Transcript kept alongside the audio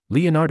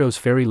Leonardo's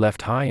ferry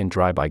left high and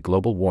dry by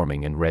global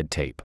warming and red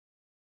tape.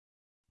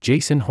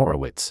 Jason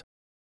Horowitz.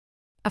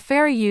 A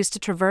ferry used to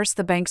traverse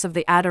the banks of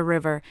the Adda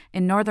River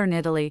in northern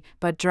Italy,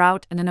 but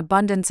drought and an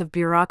abundance of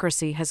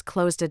bureaucracy has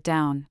closed it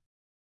down.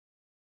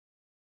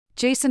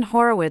 Jason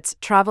Horowitz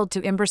traveled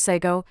to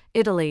Imbrasego,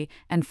 Italy,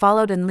 and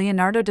followed in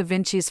Leonardo da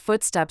Vinci's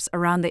footsteps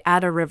around the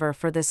Adda River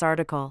for this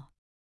article.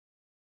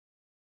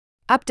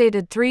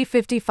 Updated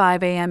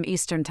 3:55 a.m.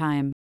 Eastern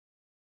Time.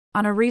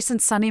 On a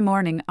recent sunny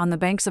morning on the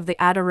banks of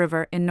the Adda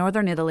River in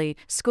northern Italy,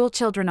 school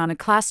children on a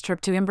class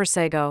trip to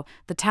Imbrasego,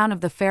 the town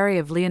of the ferry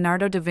of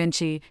Leonardo da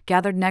Vinci,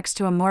 gathered next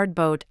to a moored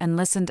boat and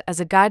listened as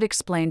a guide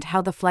explained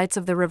how the flights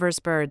of the river's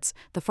birds,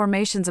 the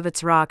formations of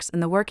its rocks and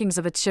the workings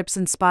of its ships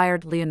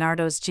inspired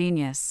Leonardo's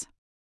genius.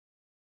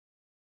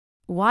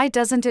 "Why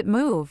doesn't it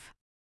move?"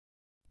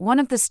 one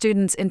of the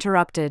students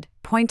interrupted,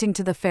 pointing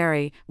to the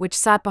ferry, which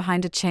sat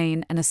behind a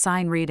chain and a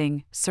sign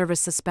reading,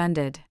 "Service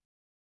suspended."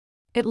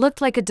 It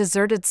looked like a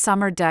deserted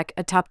summer deck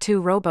atop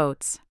two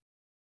rowboats.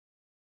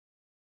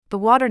 "The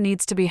water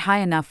needs to be high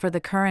enough for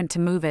the current to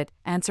move it,"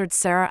 answered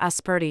Sarah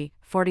Asperti,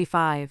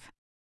 45.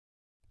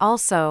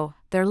 "Also,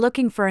 they're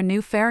looking for a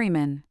new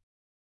ferryman.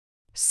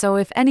 So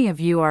if any of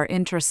you are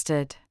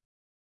interested."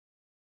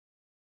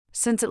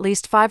 Since at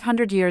least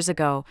 500 years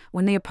ago,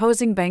 when the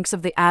opposing banks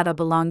of the Adda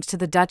belonged to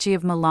the Duchy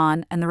of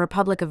Milan and the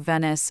Republic of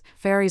Venice,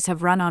 ferries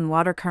have run on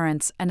water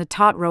currents and a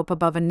taut rope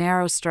above a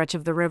narrow stretch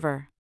of the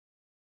river.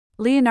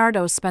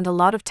 Leonardo spent a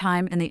lot of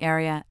time in the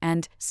area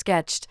and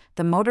sketched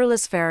the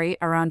motorless ferry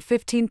around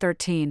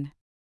 1513.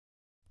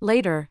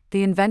 Later,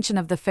 the invention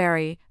of the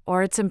ferry,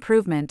 or its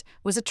improvement,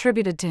 was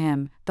attributed to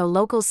him, though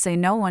locals say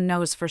no one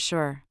knows for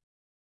sure.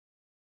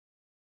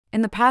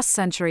 In the past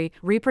century,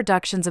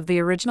 reproductions of the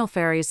original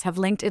ferries have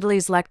linked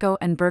Italy's Lecco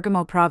and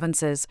Bergamo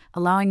provinces,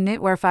 allowing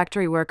knitwear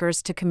factory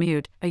workers to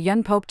commute, a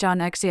young Pope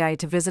John XI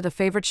to visit a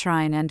favorite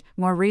shrine and,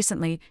 more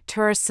recently,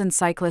 tourists and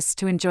cyclists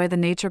to enjoy the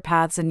nature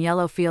paths and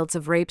yellow fields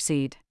of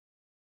rapeseed.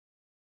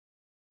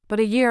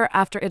 But a year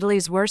after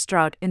Italy's worst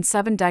drought in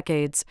 7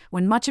 decades,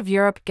 when much of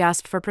Europe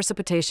gasped for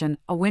precipitation,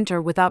 a winter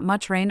without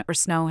much rain or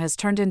snow has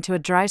turned into a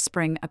dry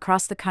spring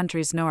across the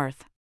country's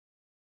north.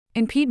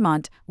 In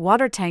Piedmont,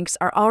 water tanks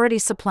are already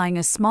supplying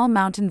a small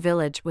mountain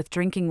village with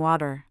drinking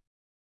water.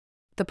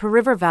 The Po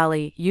River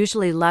Valley,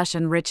 usually lush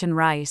and rich in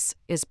rice,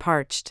 is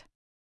parched.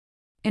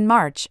 In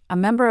March, a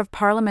member of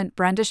parliament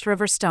brandished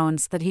river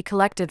stones that he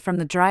collected from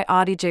the dry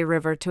Adige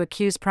River to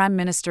accuse Prime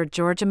Minister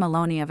Giorgia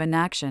Meloni of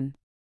inaction.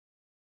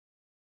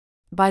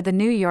 By the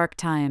New York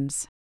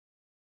Times.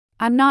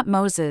 "I'm not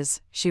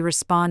Moses," she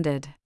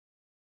responded.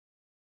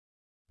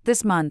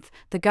 This month,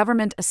 the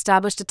government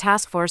established a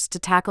task force to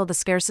tackle the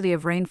scarcity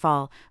of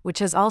rainfall, which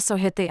has also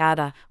hit the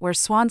Adda, where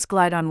swans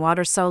glide on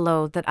water so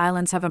low that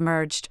islands have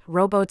emerged,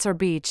 rowboats are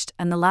beached,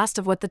 and the last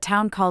of what the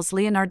town calls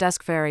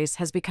Leonardesque ferries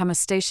has become a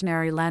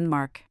stationary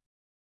landmark.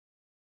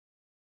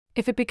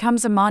 "If it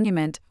becomes a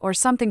monument, or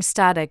something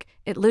static,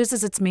 it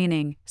loses its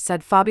meaning,"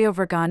 said Fabio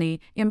Vergani,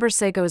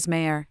 Imbrasego's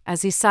mayor,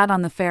 as he sat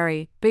on the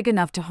ferry, big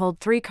enough to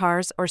hold 3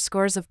 cars or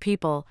scores of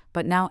people,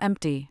 but now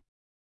empty.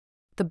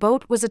 "The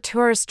boat was a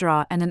tourist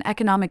draw and an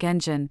economic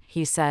engine,"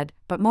 he said,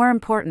 "but more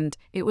important,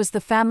 it was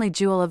the family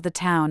jewel of the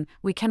town,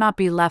 we cannot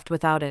be left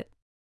without it."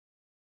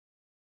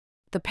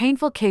 The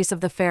painful case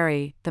of the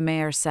ferry, the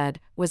mayor said,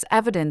 was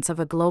evidence of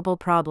a global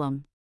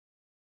problem.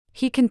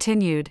 He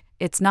continued,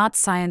 "It's not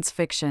science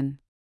fiction.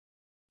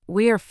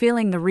 We are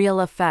feeling the real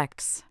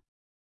effects.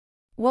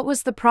 What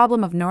was the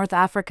problem of North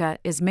Africa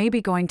is maybe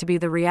going to be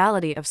the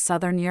reality of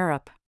Southern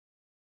Europe.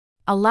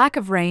 A lack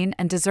of rain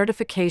and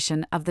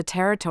desertification of the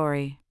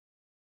territory."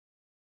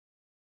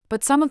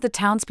 But some of the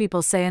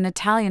townspeople say an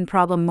Italian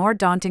problem more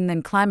daunting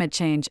than climate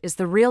change is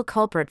the real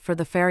culprit for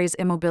the ferry's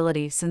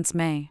immobility since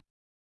May.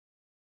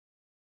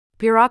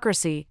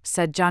 "Bureaucracy,"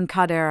 said John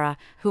Caldera,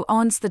 who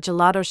owns the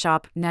gelato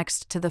shop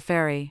next to the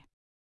ferry.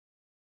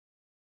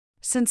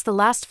 Since the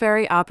last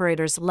ferry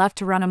operators left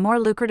to run a more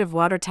lucrative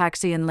water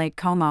taxi in Lake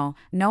Como,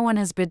 no one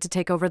has bid to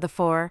take over the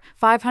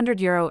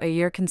 €500 a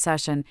year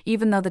concession,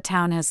 even though the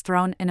town has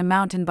thrown in a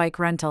mountain bike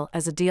rental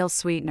as a deal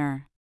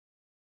sweetener.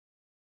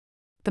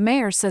 The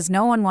mayor says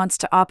no one wants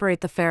to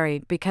operate the ferry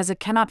because it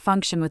cannot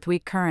function with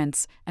weak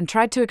currents, and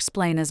tried to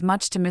explain as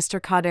much to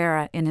Mr.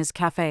 Caldera in his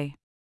cafe.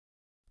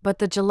 But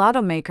the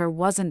gelato maker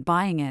wasn't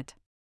buying it.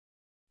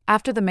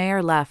 After the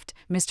mayor left,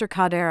 Mr.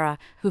 Caldera,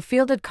 who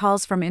fielded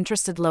calls from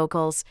interested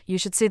locals, "You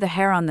should see the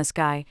hair on this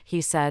guy," he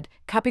said,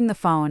 cupping the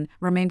phone,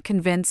 remained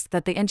convinced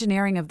that the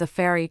engineering of the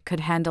ferry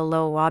could handle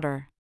low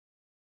water.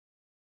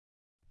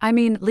 "I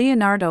mean,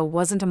 Leonardo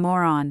wasn't a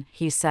moron,"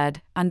 he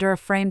said, under a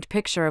framed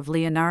picture of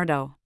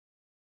Leonardo.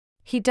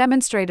 He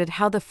demonstrated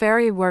how the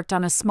ferry worked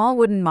on a small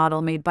wooden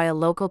model made by a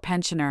local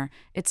pensioner.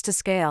 "It's to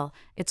scale,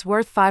 it's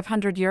worth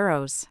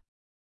 €500.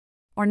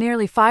 Or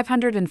nearly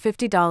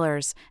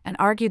 $550, and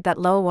argued that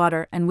low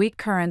water and weak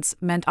currents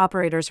meant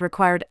operators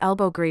required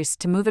elbow grease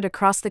to move it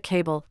across the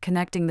cable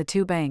connecting the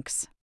 2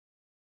 banks.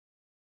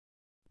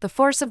 "The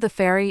force of the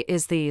ferry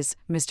is these,"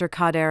 Mr.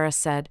 Caldera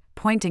said,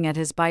 pointing at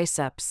his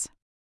biceps.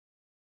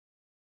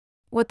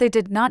 What they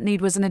did not need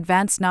was an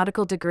advanced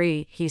nautical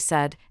degree, he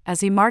said,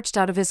 as he marched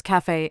out of his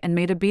cafe and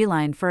made a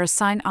beeline for a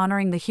sign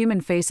honoring the human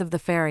face of the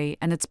ferry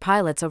and its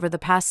pilots over the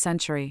past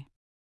century.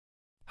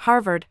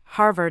 Harvard,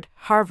 Harvard,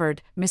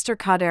 Harvard, Mr.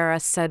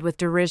 Caderas said with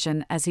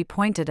derision as he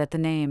pointed at the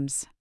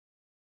names.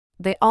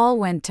 They all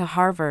went to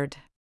Harvard.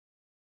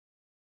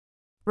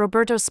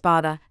 Roberto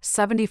Spada,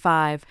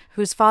 75,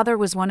 whose father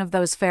was one of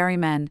those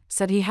ferrymen,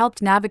 said he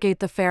helped navigate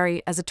the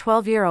ferry as a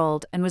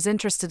 12-year-old and was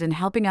interested in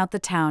helping out the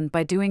town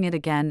by doing it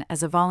again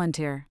as a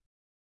volunteer.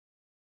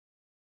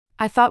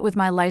 I thought with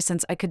my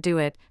license I could do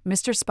it,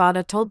 Mr.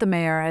 Spada told the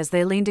mayor as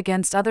they leaned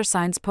against other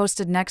signs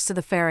posted next to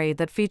the ferry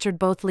that featured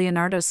both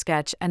Leonardo's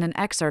sketch and an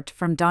excerpt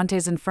from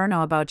Dante's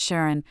Inferno about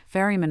Charon,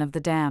 ferryman of the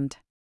damned.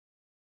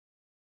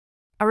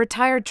 A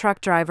retired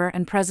truck driver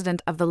and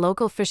president of the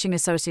local fishing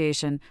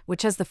association,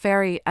 which has the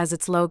ferry as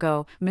its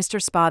logo, Mr.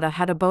 Spada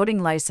had a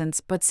boating license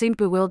but seemed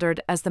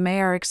bewildered as the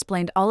mayor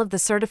explained all of the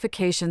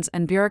certifications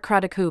and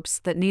bureaucratic hoops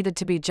that needed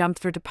to be jumped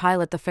through to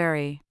pilot the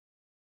ferry.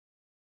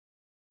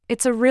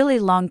 It's a really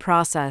long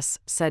process,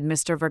 said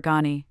Mr.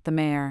 Vergani, the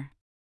mayor.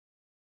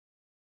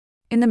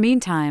 In the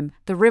meantime,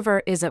 the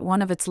river is at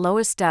one of its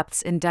lowest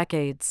depths in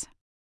decades.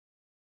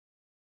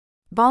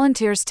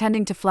 Volunteers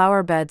tending to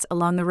flower beds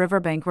along the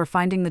riverbank were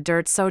finding the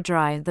dirt so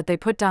dry that they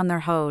put down their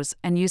hose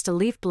and used a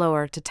leaf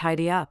blower to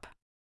tidy up.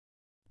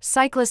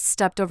 Cyclists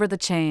stepped over the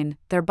chain,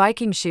 their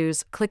biking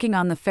shoes clicking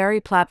on the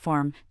ferry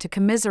platform, to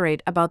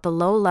commiserate about the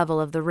low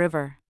level of the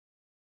river.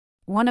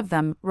 One of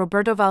them,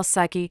 Roberto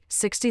Valsecchi,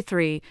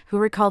 63, who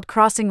recalled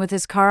crossing with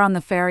his car on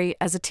the ferry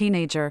as a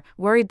teenager,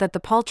 worried that the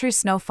paltry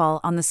snowfall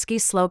on the ski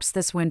slopes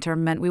this winter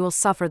meant we will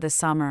suffer this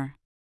summer.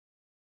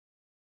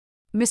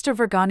 Mr.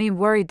 Vergani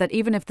worried that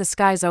even if the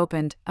skies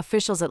opened,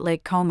 officials at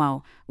Lake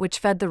Como, which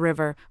fed the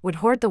river, would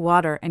hoard the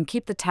water and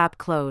keep the tap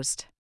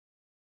closed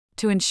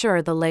to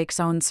ensure the lake's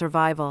own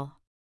survival.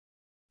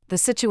 The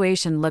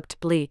situation looked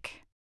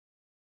bleak.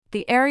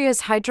 The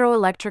area's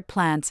hydroelectric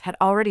plants had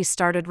already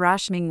started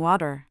rationing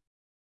water.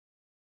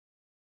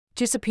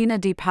 Giuseppina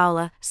Di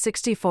Paola,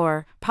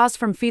 64, paused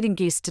from feeding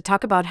geese to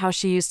talk about how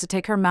she used to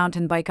take her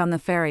mountain bike on the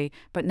ferry,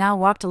 but now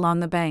walked along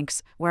the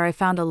banks, where I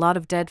found a lot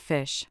of dead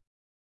fish.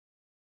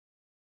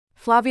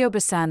 Flavio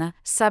Bassana,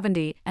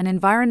 70, an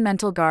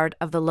environmental guard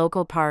of the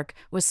local park,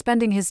 was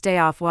spending his day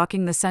off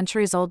walking the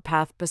centuries-old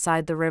path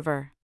beside the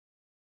river.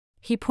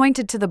 He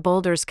pointed to the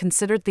boulders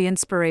considered the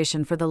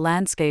inspiration for the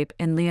landscape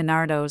in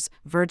Leonardo's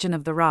Virgin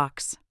of the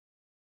Rocks.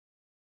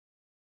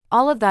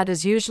 All of that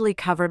is usually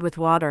covered with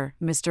water,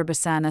 Mr.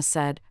 Bassana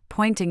said,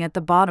 pointing at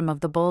the bottom of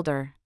the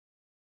boulder.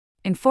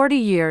 In 40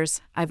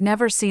 years, I've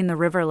never seen the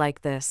river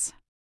like this.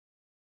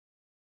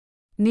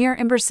 Near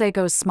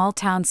Imbersego's small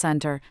town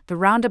center, the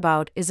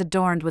roundabout is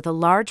adorned with a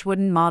large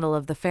wooden model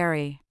of the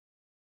ferry.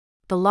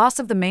 The loss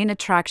of the main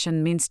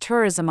attraction means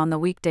tourism on the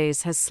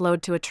weekdays has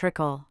slowed to a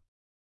trickle.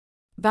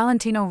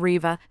 Valentino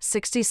Riva,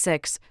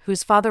 66,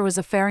 whose father was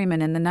a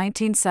ferryman in the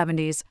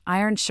 1970s,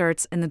 ironed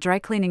shirts in the dry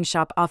cleaning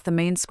shop off the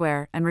main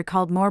square and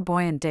recalled more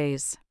buoyant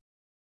days.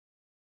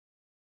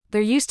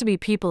 There used to be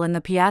people in the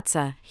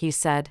piazza, he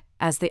said,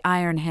 as the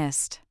iron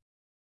hissed.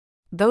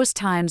 Those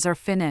times are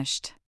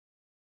finished.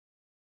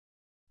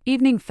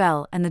 Evening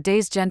fell and the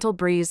day's gentle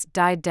breeze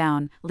died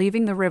down,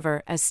 leaving the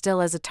river as still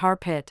as a tar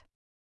pit.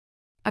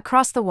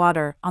 Across the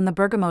water, on the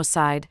Bergamo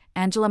side,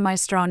 Angela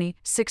Maestroni,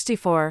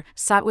 64,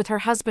 sat with her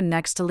husband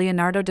next to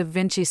Leonardo da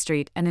Vinci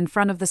Street and in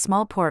front of the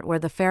small port where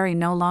the ferry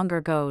no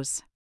longer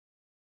goes.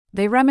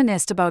 They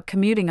reminisced about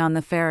commuting on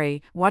the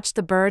ferry, watched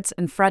the birds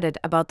and fretted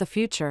about the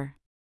future.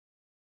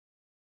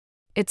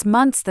 It's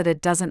months that it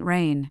doesn't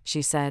rain,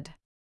 she said.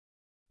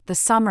 The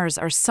summers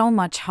are so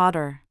much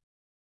hotter.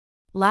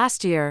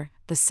 Last year,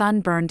 the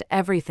sun burned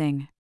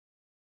everything.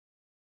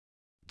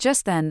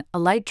 Just then, a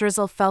light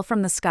drizzle fell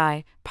from the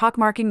sky,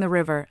 pockmarking the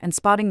river and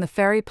spotting the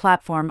ferry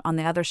platform on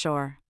the other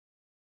shore.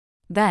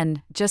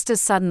 Then, just as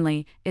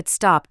suddenly, it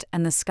stopped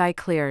and the sky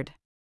cleared.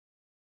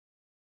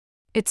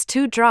 It's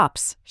 2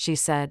 drops, she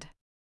said.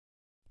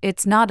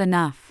 It's not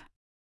enough.